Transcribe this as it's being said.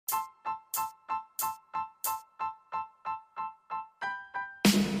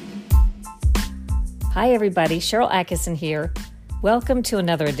Hi, everybody. Cheryl Atkinson here. Welcome to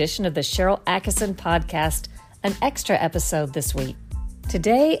another edition of the Cheryl Atkinson Podcast, an extra episode this week.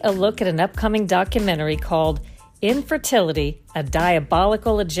 Today, a look at an upcoming documentary called Infertility, a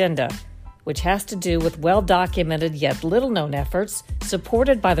Diabolical Agenda, which has to do with well-documented yet little-known efforts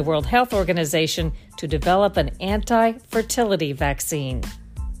supported by the World Health Organization to develop an anti-fertility vaccine.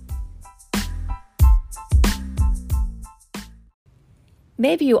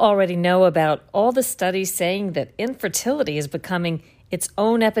 Maybe you already know about all the studies saying that infertility is becoming its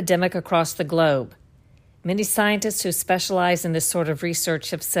own epidemic across the globe. Many scientists who specialize in this sort of research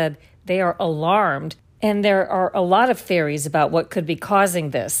have said they are alarmed, and there are a lot of theories about what could be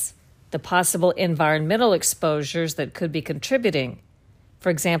causing this, the possible environmental exposures that could be contributing. For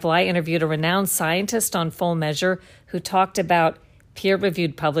example, I interviewed a renowned scientist on Full Measure who talked about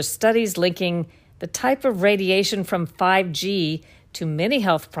peer-reviewed published studies linking the type of radiation from 5G to many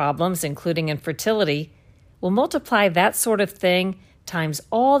health problems, including infertility. We'll multiply that sort of thing times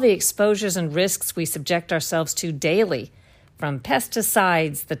all the exposures and risks we subject ourselves to daily, from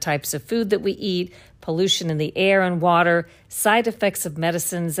pesticides, the types of food that we eat, pollution in the air and water, side effects of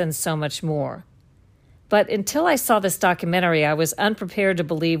medicines, and so much more. But until I saw this documentary, I was unprepared to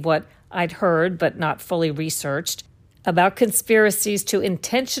believe what I'd heard, but not fully researched, about conspiracies to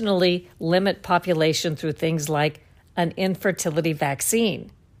intentionally limit population through things like an infertility vaccine.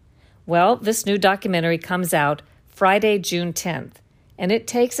 Well, this new documentary comes out Friday, June 10th, and it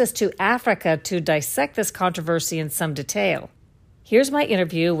takes us to Africa to dissect this controversy in some detail. Here's my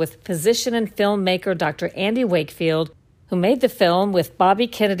interview with physician and filmmaker Dr. Andy Wakefield, who made the film with Bobby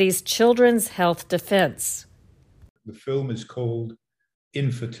Kennedy's Children's Health Defense. The film is called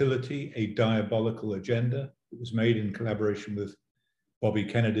Infertility, a Diabolical Agenda. It was made in collaboration with Bobby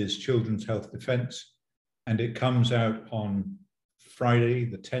Kennedy's Children's Health Defense, and it comes out on Friday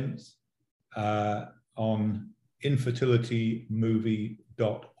the 10th on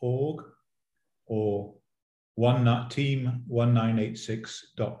infertilitymovie.org or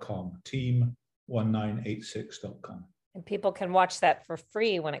team1986.com, team1986.com. And people can watch that for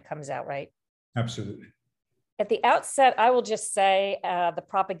free when it comes out, right? Absolutely. At the outset, I will just say the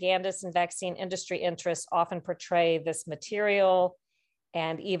propagandists and vaccine industry interests often portray this material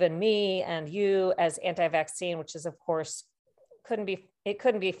and even me and you as anti-vaccine, which is, of course, couldn't be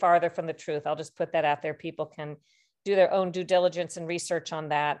farther from the truth. I'll just put that out there. People can do their own due diligence and research on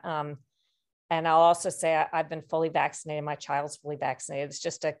that. And I'll also say I've been fully vaccinated. My child's fully vaccinated. It's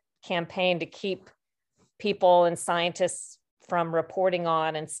just a campaign to keep people and scientists from reporting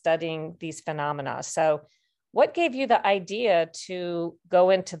on and studying these phenomena. So what gave you the idea to go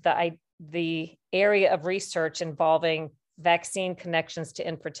into the area of research involving vaccine connections to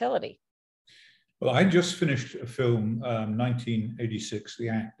infertility? Well, I just finished a film, 1986, The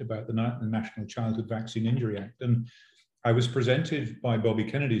Act, about the National Childhood Vaccine Injury Act. And I was presented by Bobby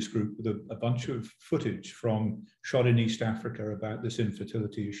Kennedy's group with a bunch of footage shot in East Africa about this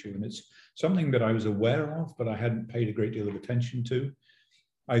infertility issue. And it's something that I was aware of, but I hadn't paid a great deal of attention to.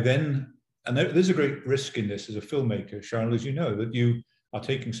 There's a great risk in this as a filmmaker, Cheryl, as you know, that you are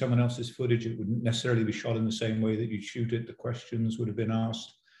taking someone else's footage. It wouldn't necessarily be shot in the same way that you shoot it. The questions would have been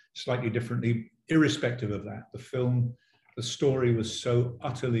asked slightly differently. Irrespective of that, the story was so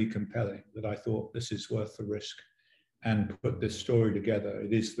utterly compelling that I thought this is worth the risk and put this story together.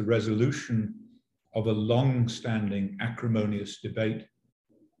 It is the resolution of a long-standing acrimonious debate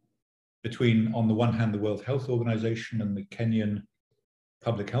between, on the one hand, the World Health Organization and the Kenyan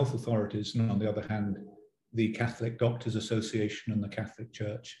public health authorities, and on the other hand, the Catholic Doctors Association and the Catholic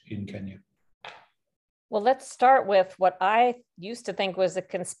Church in Kenya. Well, let's start with what I used to think was a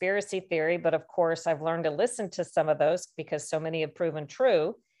conspiracy theory, but of course I've learned to listen to some of those because so many have proven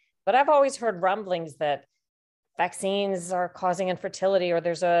true. But I've always heard rumblings that vaccines are causing infertility, or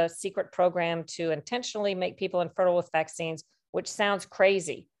there's a secret program to intentionally make people infertile with vaccines, which sounds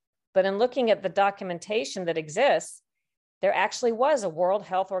crazy. But in looking at the documentation that exists, there actually was a World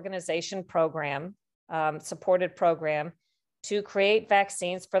Health Organization program, supported program, to create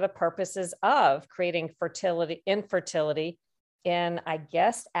vaccines for the purposes of creating infertility in, I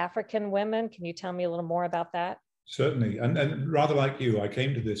guess, African women. Can you tell me a little more about that? Certainly. And rather like you, I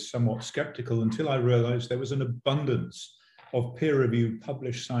came to this somewhat skeptical until I realized there was an abundance of peer-reviewed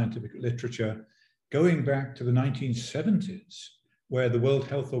published scientific literature going back to the 1970s, where the World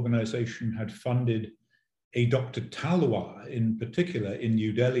Health Organization had funded a Dr. Talwar in particular in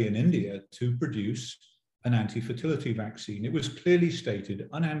New Delhi in India to produce an anti-fertility vaccine. It was clearly stated,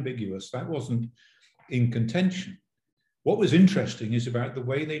 unambiguous, that wasn't in contention. What was interesting is about the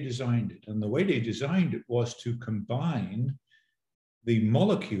way they designed it. And the way they designed it was to combine the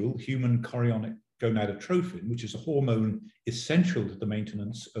molecule, human chorionic gonadotrophin, which is a hormone essential to the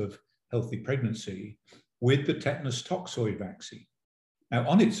maintenance of healthy pregnancy, with the tetanus toxoid vaccine. Now,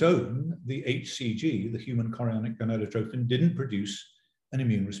 on its own, the HCG, the human chorionic gonadotrophin, didn't produce an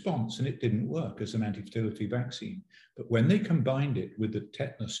immune response, and it didn't work as an anti-fertility vaccine. But when they combined it with the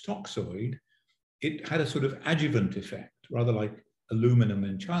tetanus toxoid, it had a sort of adjuvant effect, rather like aluminum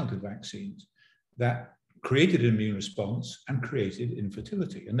in childhood vaccines, that created an immune response and created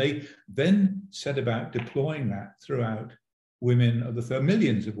infertility. And they then set about deploying that throughout women of the third,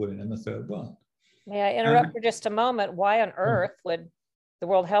 millions of women in the third world. May I interrupt for just a moment? Why on earth would the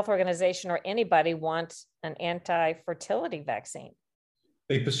World Health Organization or anybody want an anti-fertility vaccine?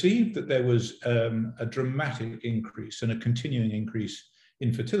 They perceived that there was a dramatic increase and a continuing increase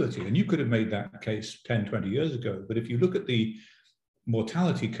in fertility. And you could have made that case 10, 20 years ago. But if you look at the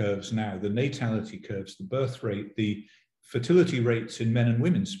mortality curves now, the natality curves, the birth rate, the fertility rates in men and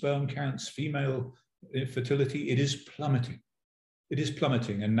women, sperm counts, female fertility, it is plummeting. It is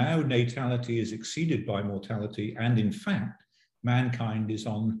plummeting. And now natality is exceeded by mortality. And in fact, mankind is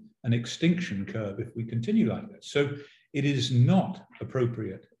on an extinction curve if we continue like that. So it is not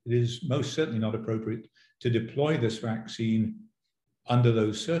appropriate. It is most certainly not appropriate to deploy this vaccine under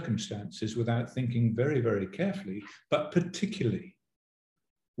those circumstances without thinking very, very carefully, but particularly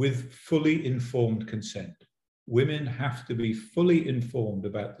with fully informed consent. Women have to be fully informed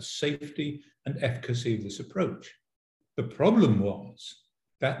about the safety and efficacy of this approach. The problem was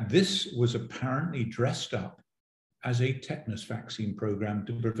that this was apparently dressed up as a tetanus vaccine program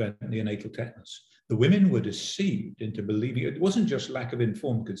to prevent neonatal tetanus. The women were deceived into believing it wasn't just lack of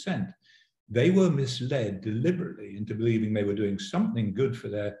informed consent. They were misled deliberately into believing they were doing something good for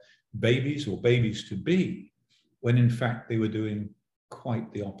their babies or babies to be, when in fact they were doing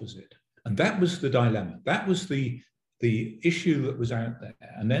quite the opposite. And that was the dilemma. That was the issue that was out there.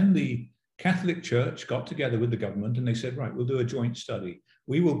 And then the Catholic Church got together with the government and they said, right, we'll do a joint study.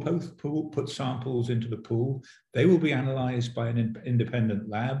 We will both put samples into the pool. They will be analyzed by an independent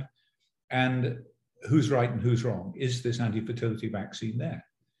lab. And who's right and who's wrong? Is this anti-fertility vaccine there?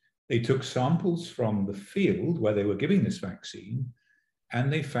 They took samples from the field where they were giving this vaccine,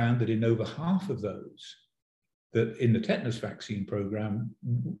 and they found that in over half of those, that in the tetanus vaccine program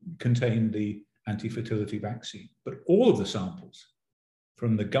contained the anti-fertility vaccine. But all of the samples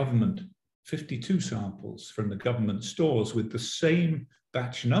from the government, 52 samples from the government stores with the same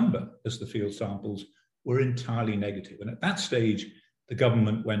batch number as the field samples, were entirely negative. And at that stage, the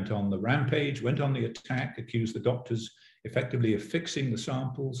government went on the rampage, went on the attack, accused the doctors effectively of fixing the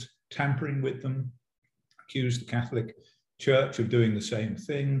samples, tampering with them, accused the Catholic Church of doing the same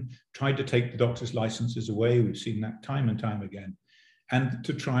thing, tried to take the doctors' licenses away. We've seen that time and time again, and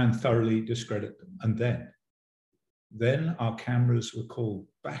to try and thoroughly discredit them. And then our cameras were called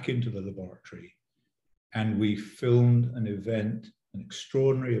back into the laboratory, and we filmed an event, an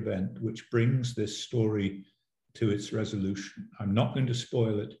extraordinary event, which brings this story to its resolution. I'm not going to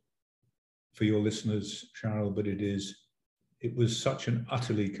spoil it for your listeners, Cheryl, but it was such an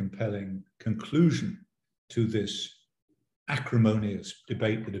utterly compelling conclusion to this acrimonious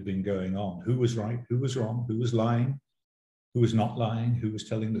debate that had been going on. Who was right? Who was wrong? Who was lying? Who was not lying? Who was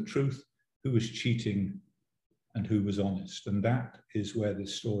telling the truth? Who was cheating? And who was honest? And that is where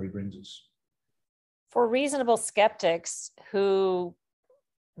this story brings us. For reasonable skeptics who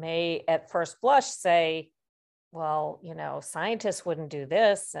may at first blush say, well, scientists wouldn't do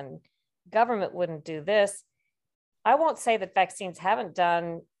this and government wouldn't do this, I won't say that vaccines haven't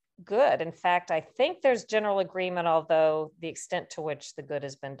done good. In fact, I think there's general agreement, although the extent to which the good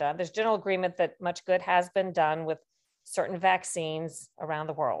has been done, there's general agreement that much good has been done with certain vaccines around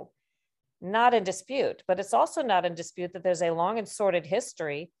the world. Not in dispute, but it's also not in dispute that there's a long and sordid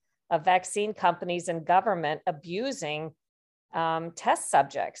history of vaccine companies and government abusing test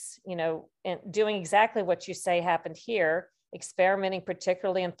subjects, and doing exactly what you say happened here, experimenting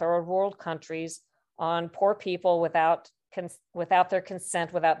particularly in third world countries on poor people without their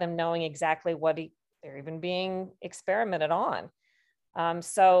consent, without them knowing exactly what they're even being experimented on.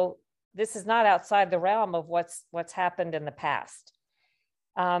 So this is not outside the realm of what's happened in the past.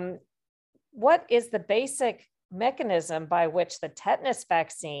 What is the basic mechanism by which the tetanus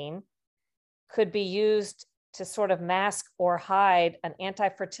vaccine could be used to sort of mask or hide an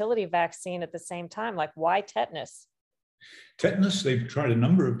anti-fertility vaccine at the same time? Like, why tetanus? Tetanus, they've tried a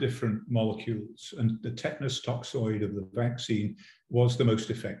number of different molecules, and the tetanus toxoid of the vaccine was the most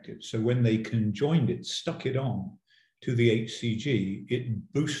effective. So when they conjoined it, stuck it on to the HCG,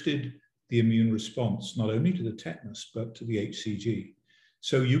 it boosted the immune response, not only to the tetanus, but to the HCG.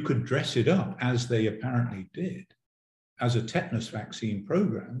 So you could dress it up, as they apparently did, as a tetanus vaccine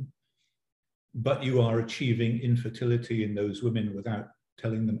program, but you are achieving infertility in those women without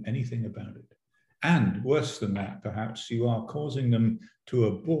telling them anything about it. And worse than that, perhaps, you are causing them to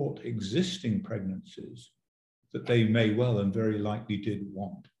abort existing pregnancies that they may well and very likely did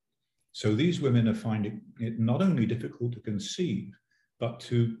want. So these women are finding it not only difficult to conceive, but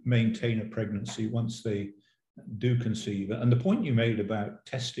to maintain a pregnancy once they do conceive. And the point you made about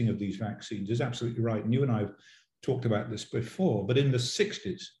testing of these vaccines is absolutely right. And you and I have talked about this before, but in the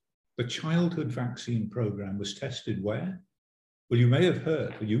 60s, the childhood vaccine program was tested where? Well, you may have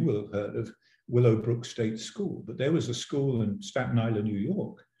heard, or you will have heard of Willowbrook State School, but there was a school in Staten Island, New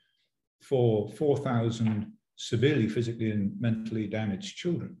York, for 4,000 severely physically and mentally damaged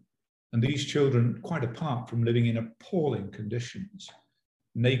children. And these children, quite apart from living in appalling conditions,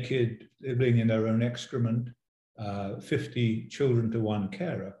 naked, living in their own excrement, 50 children to one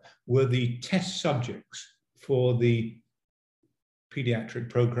carer, were the test subjects for the pediatric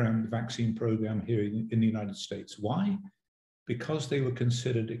program, the vaccine program here in the United States. Why? Because they were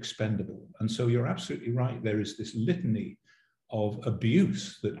considered expendable. And so you're absolutely right. There is this litany of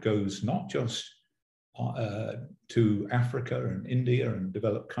abuse that goes not just to Africa and India and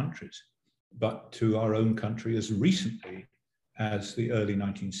developed countries, but to our own country as recently as the early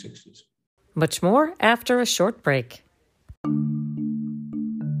 1960s. Much more after a short break.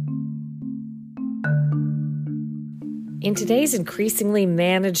 In today's increasingly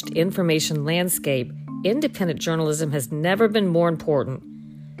managed information landscape, independent journalism has never been more important.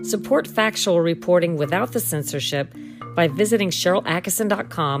 Support factual reporting without the censorship by visiting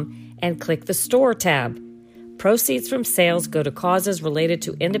SharylAttkisson.com and click the Store tab. Proceeds from sales go to causes related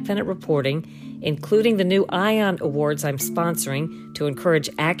to independent reporting, including the new ION Awards I'm sponsoring to encourage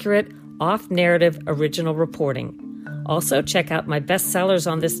accurate, off-narrative, original reporting. Also, check out my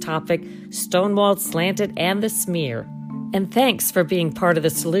bestsellers on this topic, Stonewalled, Slanted, and The Smear. And thanks for being part of the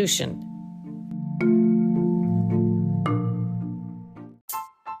solution.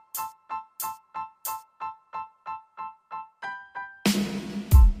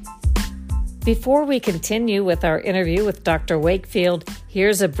 Before we continue with our interview with Dr. Wakefield,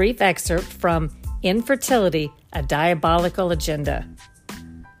 here's a brief excerpt from Infertility, a Diabolical Agenda.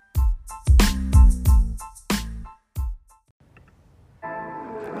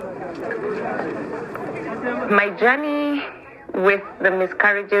 My journey with the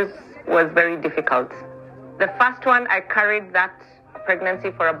miscarriages was very difficult. The first one, I carried that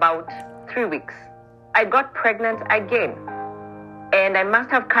pregnancy for about 3 weeks. I got pregnant again, and I must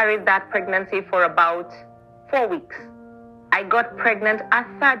have carried that pregnancy for about 4 weeks. I got pregnant a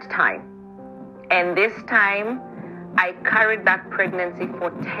third time, and this time I carried that pregnancy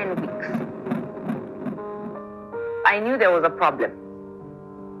for 10 weeks. I knew there was a problem.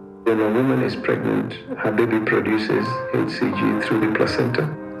 When a woman is pregnant, her baby produces HCG through the placenta.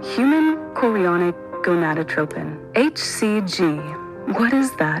 Human chorionic gonadotropin, HCG. What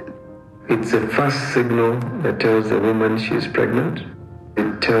is that? It's a fast signal that tells the woman she is pregnant.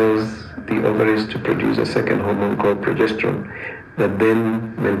 It tells the ovaries to produce a second hormone called progesterone that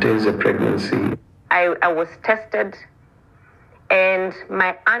then maintains the pregnancy. I was tested, and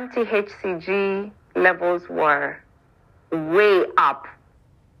my anti-HCG levels were way up.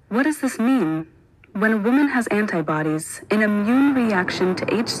 What does this mean? When a woman has antibodies, an immune reaction to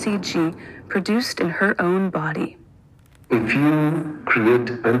HCG produced in her own body. If you create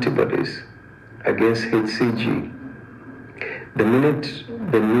antibodies against HCG, the minute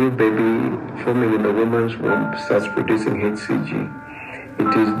the new baby forming in the woman's womb starts producing HCG,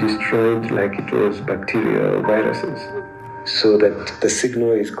 it is destroyed like it was bacteria or viruses, so that the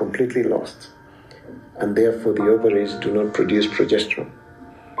signal is completely lost, and therefore the ovaries do not produce progesterone.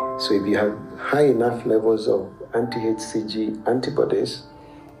 So if you have high enough levels of anti-HCG antibodies,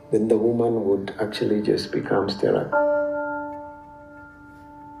 then the woman would actually just become sterile.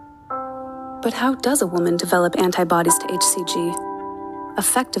 But how does a woman develop antibodies to HCG?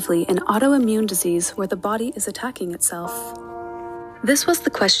 Effectively, an autoimmune disease where the body is attacking itself. This was the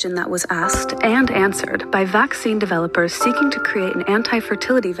question that was asked and answered by vaccine developers seeking to create an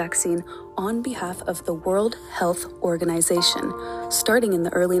anti-fertility vaccine on behalf of the World Health Organization, starting in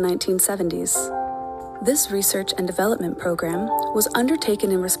the early 1970s. This research and development program was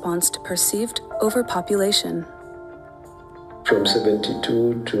undertaken in response to perceived overpopulation. From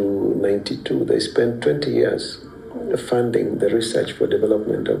 72 to 92, they spent 20 years funding the research for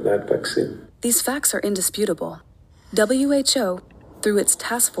development of that vaccine. These facts are indisputable. WHO, through its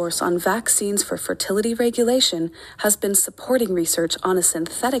task force on vaccines for fertility regulation, has been supporting research on a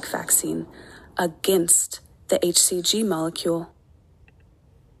synthetic vaccine against the HCG molecule.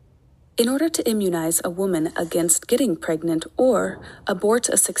 In order to immunize a woman against getting pregnant or abort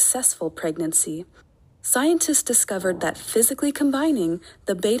a successful pregnancy, scientists discovered that physically combining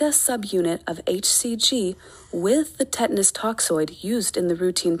the beta subunit of HCG with the tetanus toxoid used in the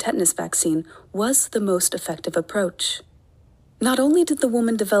routine tetanus vaccine was the most effective approach. Not only did the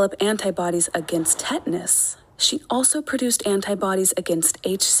woman develop antibodies against tetanus, she also produced antibodies against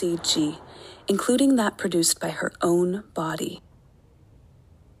HCG, including that produced by her own body.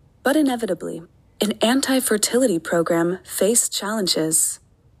 But inevitably, an anti-fertility program faced challenges.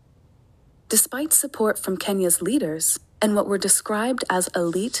 Despite support from Kenya's leaders and what were described as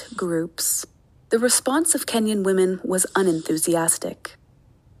elite groups, the response of Kenyan women was unenthusiastic.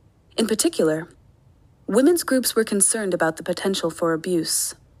 In particular, women's groups were concerned about the potential for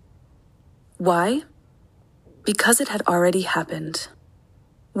abuse. Why? Because it had already happened.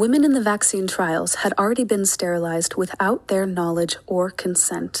 Women in the vaccine trials had already been sterilized without their knowledge or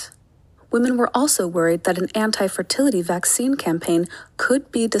consent. Women were also worried that an anti-fertility vaccine campaign could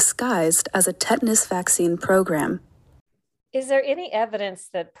be disguised as a tetanus vaccine program. Is there any evidence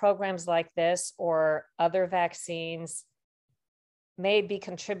that programs like this or other vaccines may be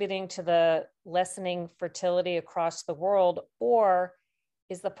contributing to the lessening fertility across the world? Or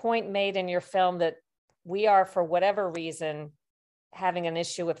is the point made in your film that we are, for whatever reason, having an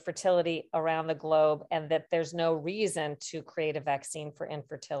issue with fertility around the globe and that there's no reason to create a vaccine for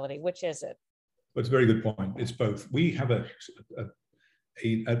infertility? Which is it? Well, it's a very good point. It's both. We have a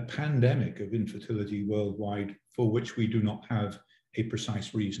pandemic of infertility worldwide for which we do not have a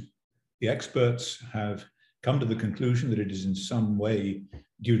precise reason. The experts have come to the conclusion that it is in some way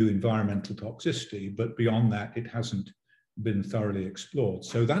due to environmental toxicity, but beyond that, it hasn't been thoroughly explored.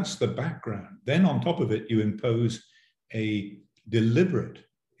 So that's the background. Then on top of it, you impose a deliberate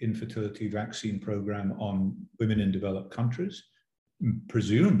infertility vaccine program on women in developed countries,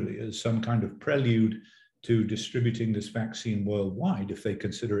 presumably as some kind of prelude to distributing this vaccine worldwide if they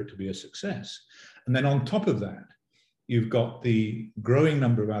consider it to be a success. And then on top of that, you've got the growing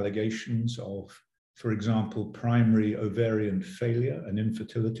number of allegations of, for example, primary ovarian failure and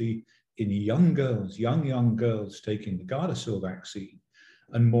infertility in young girls, young girls taking the Gardasil vaccine.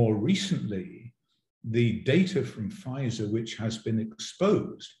 And more recently, the data from Pfizer, which has been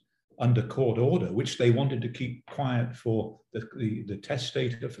exposed under court order, which they wanted to keep quiet for the test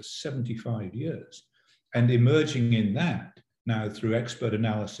data for 75 years. And emerging in that now through expert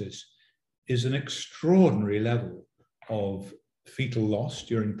analysis is an extraordinary level of fetal loss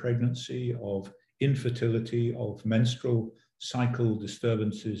during pregnancy, of infertility, of menstrual cycle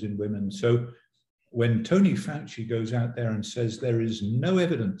disturbances in women. So when Tony Fauci goes out there and says there is no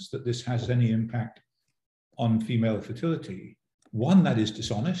evidence that this has any impact on female fertility, one, that is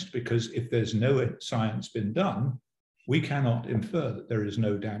dishonest, because if there's no science been done, we cannot infer that there is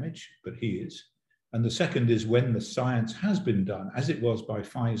no damage, but he is. And the second is when the science has been done, as it was by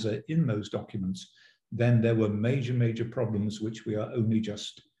Pfizer in those documents, then there were major problems which we are only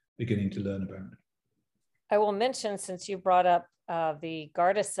just beginning to learn about. I will mention, since you brought up the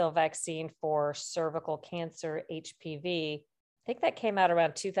Gardasil vaccine for cervical cancer, HPV, I think that came out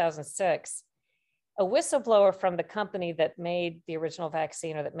around 2006. A whistleblower from the company that made the original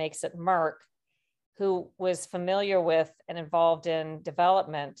vaccine, or that makes it, Merck, who was familiar with and involved in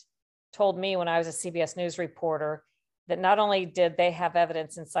development, told me when I was a CBS News reporter that not only did they have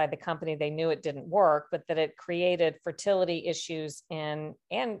evidence inside the company, they knew it didn't work, but that it created fertility issues and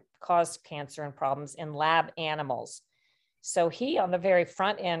caused cancer and problems in lab animals. So he, on the very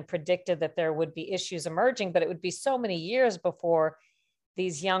front end, predicted that there would be issues emerging, but it would be so many years before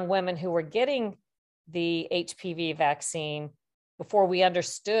these young women who were getting the HPV vaccine, before we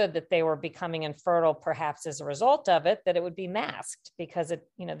understood that they were becoming infertile, perhaps as a result of it, that it would be masked, because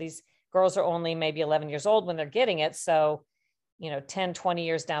these girls are only maybe 11 years old when they're getting it. So, 10, 20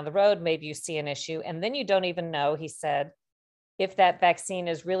 years down the road, maybe you see an issue. And then you don't even know, he said, if that vaccine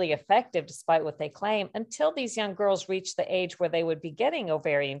is really effective, despite what they claim, until these young girls reach the age where they would be getting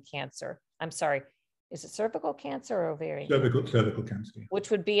ovarian cancer. I'm sorry, is it cervical cancer or ovarian? Cervical cancer. Which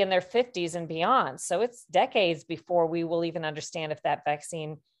would be in their 50s and beyond. So it's decades before we will even understand if that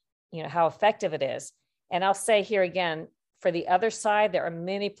vaccine, how effective it is. And I'll say here again, for the other side, there are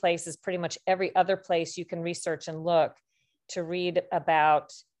many places, pretty much every other place you can research and look to read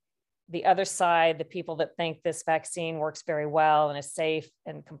about the other side, the people that think this vaccine works very well and is safe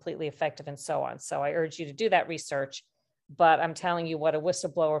and completely effective and so on. So I urge you to do that research. But I'm telling you what a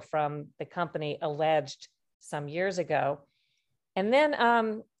whistleblower from the company alleged some years ago. And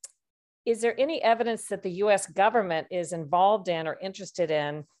then is there any evidence that the US government is involved in or interested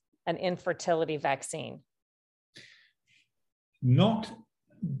in an infertility vaccine? Not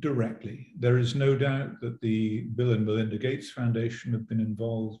directly. There is no doubt that the Bill and Melinda Gates Foundation have been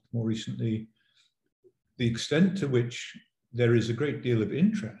involved more recently. The extent to which there is a great deal of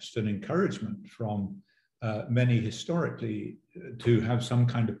interest and encouragement from many historically to have some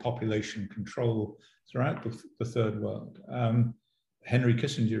kind of population control throughout the third world. Henry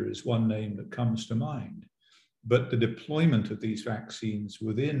Kissinger is one name that comes to mind. But the deployment of these vaccines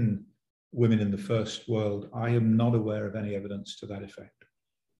within women in the first world, I am not aware of any evidence to that effect.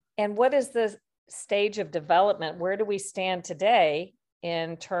 And what is the stage of development? Where do we stand today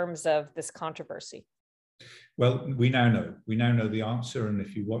in terms of this controversy? Well, we now know. We now know the answer. And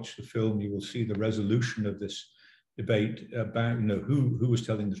if you watch the film, you will see the resolution of this debate about who was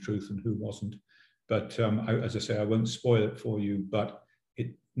telling the truth and who wasn't. But as I say, I won't spoil it for you, but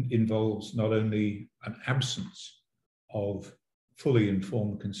it involves not only an absence of fully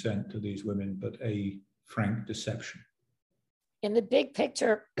informed consent to these women, but a frank deception. In the big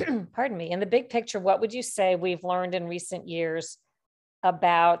picture, in the big picture, what would you say we've learned in recent years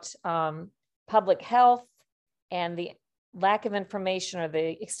about public health and the lack of information, or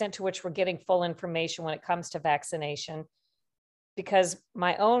the extent to which we're getting full information when it comes to vaccination? Because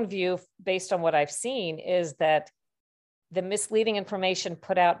my own view, based on what I've seen, is that the misleading information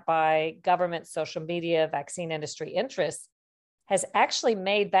put out by government, social media, vaccine industry interests has actually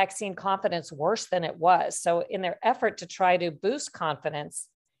made vaccine confidence worse than it was. So in their effort to try to boost confidence,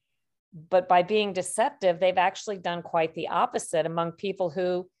 but by being deceptive, they've actually done quite the opposite among people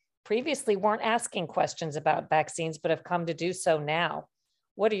who previously weren't asking questions about vaccines, but have come to do so now.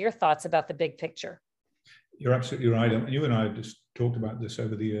 What are your thoughts about the big picture? You're absolutely right. And you and I have just talked about this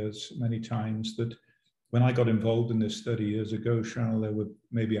over the years many times, that when I got involved in this 30 years ago, Cheryl, there were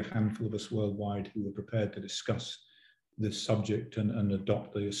maybe a handful of us worldwide who were prepared to discuss this subject and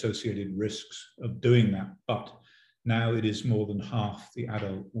adopt the associated risks of doing that. But now it is more than half the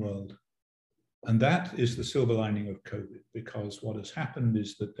adult world. And that is the silver lining of COVID, because what has happened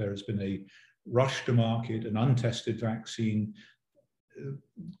is that there has been a rush to market, an untested vaccine,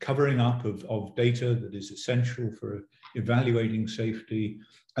 covering up of data that is essential for evaluating safety,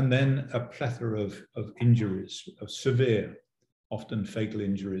 and then a plethora of injuries, of severe, often fatal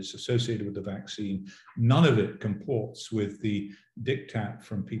injuries associated with the vaccine. None of it comports with the diktat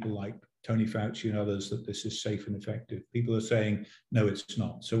from people like Tony Fauci and others that this is safe and effective. People are saying, no, it's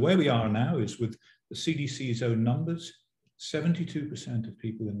not. So where we are now is, with the CDC's own numbers, 72% of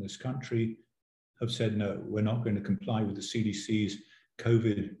people in this country have said, no, we're not going to comply with the CDC's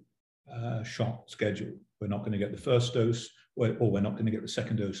COVID shot schedule. We're not going to get the first dose, or we're not going to get the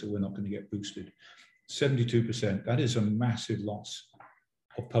second dose, or we're not going to get boosted. 72%, that is a massive loss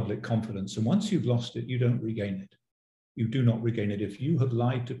of public confidence. And once you've lost it, you don't regain it. You do not regain it. If you have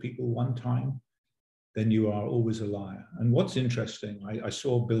lied to people one time, then you are always a liar. And what's interesting, I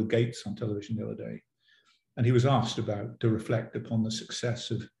saw Bill Gates on television the other day, and he was asked to reflect upon the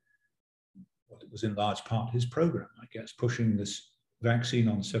success of what was in large part his program, I guess, pushing this vaccine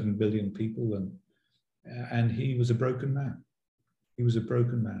on 7 billion people. And he was a broken man. He was a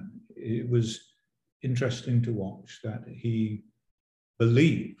broken man. It was interesting to watch that he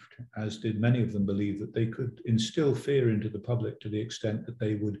believed, as did many of them believe, that they could instill fear into the public to the extent that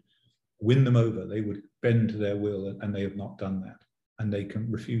they would win them over, they would bend to their will, and they have not done that, and they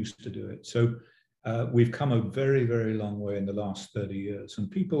can refuse to do it. So we've come a very, very long way in the last 30 years, and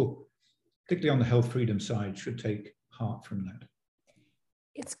people, particularly on the health freedom side, should take heart from that.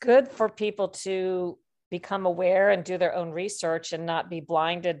 It's good for people to become aware and do their own research and not be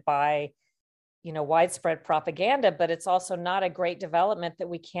blinded by widespread propaganda, but it's also not a great development that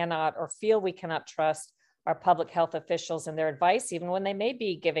we cannot, or feel we cannot, trust our public health officials and their advice, even when they may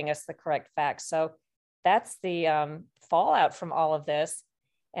be giving us the correct facts. So that's the fallout from all of this.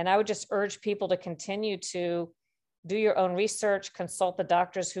 And I would just urge people to continue to do your own research, consult the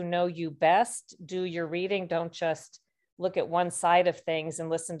doctors who know you best, do your reading. Don't just look at one side of things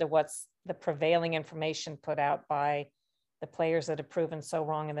and listen to what's the prevailing information put out by the players that have proven so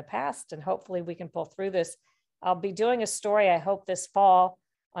wrong in the past. And hopefully we can pull through this. I'll be doing a story, I hope, this fall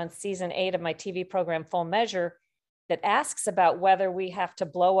on season 8 of my TV program, Full Measure, that asks about whether we have to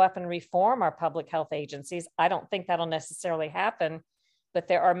blow up and reform our public health agencies. I don't think that'll necessarily happen, but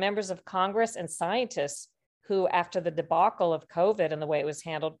there are members of Congress and scientists who, after the debacle of COVID and the way it was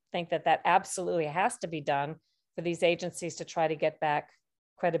handled, think that that absolutely has to be done for these agencies to try to get back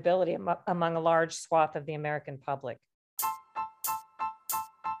credibility among a large swath of the American public.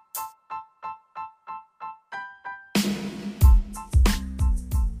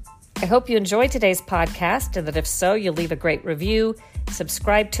 I hope you enjoyed today's podcast, and that if so, you'll leave a great review,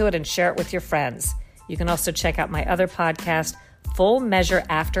 subscribe to it, and share it with your friends. You can also check out my other podcast, Full Measure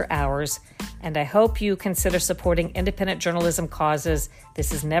After Hours, and I hope you consider supporting independent journalism causes.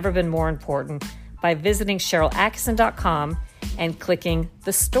 This has never been more important by visiting SherylAttkisson.com and clicking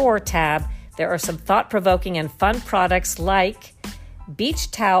the Store tab. There are some thought-provoking and fun products like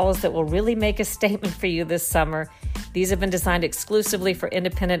beach towels that will really make a statement for you this summer. These have been designed exclusively for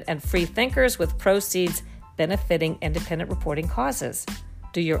independent and free thinkers with proceeds benefiting independent reporting causes.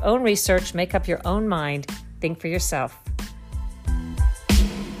 Do your own research, make up your own mind, think for yourself.